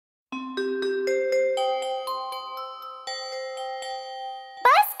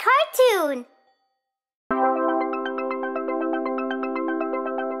cartoon.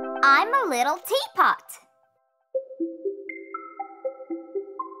 I'm a little teapot.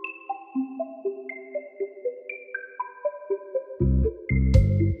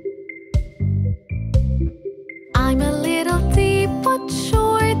 I'm a little teapot,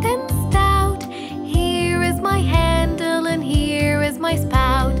 short and stout. Here is my handle and here is my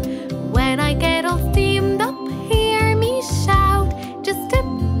spout. When I get all steamed up, hear me shout. Just tip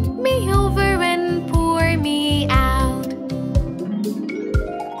me over and pour me out.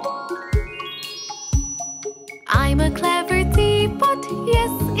 I'm a clever teapot,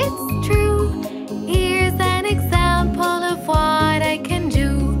 yes, it's true. Here's an example of what I can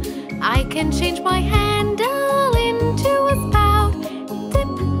do. I can change my handle into a spout. Tip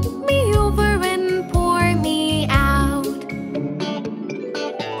me over and pour me out.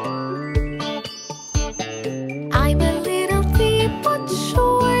 I'm a little teapot,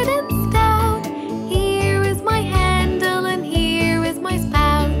 short and stout. Here is my handle and here is my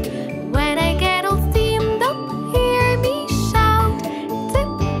spout. When I get all steamed up, hear me shout. Tip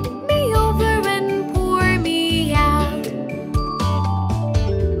me over and pour me out.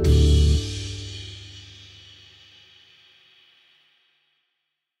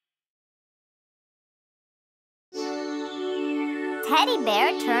 Teddy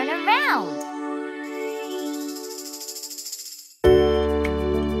bear, turn around.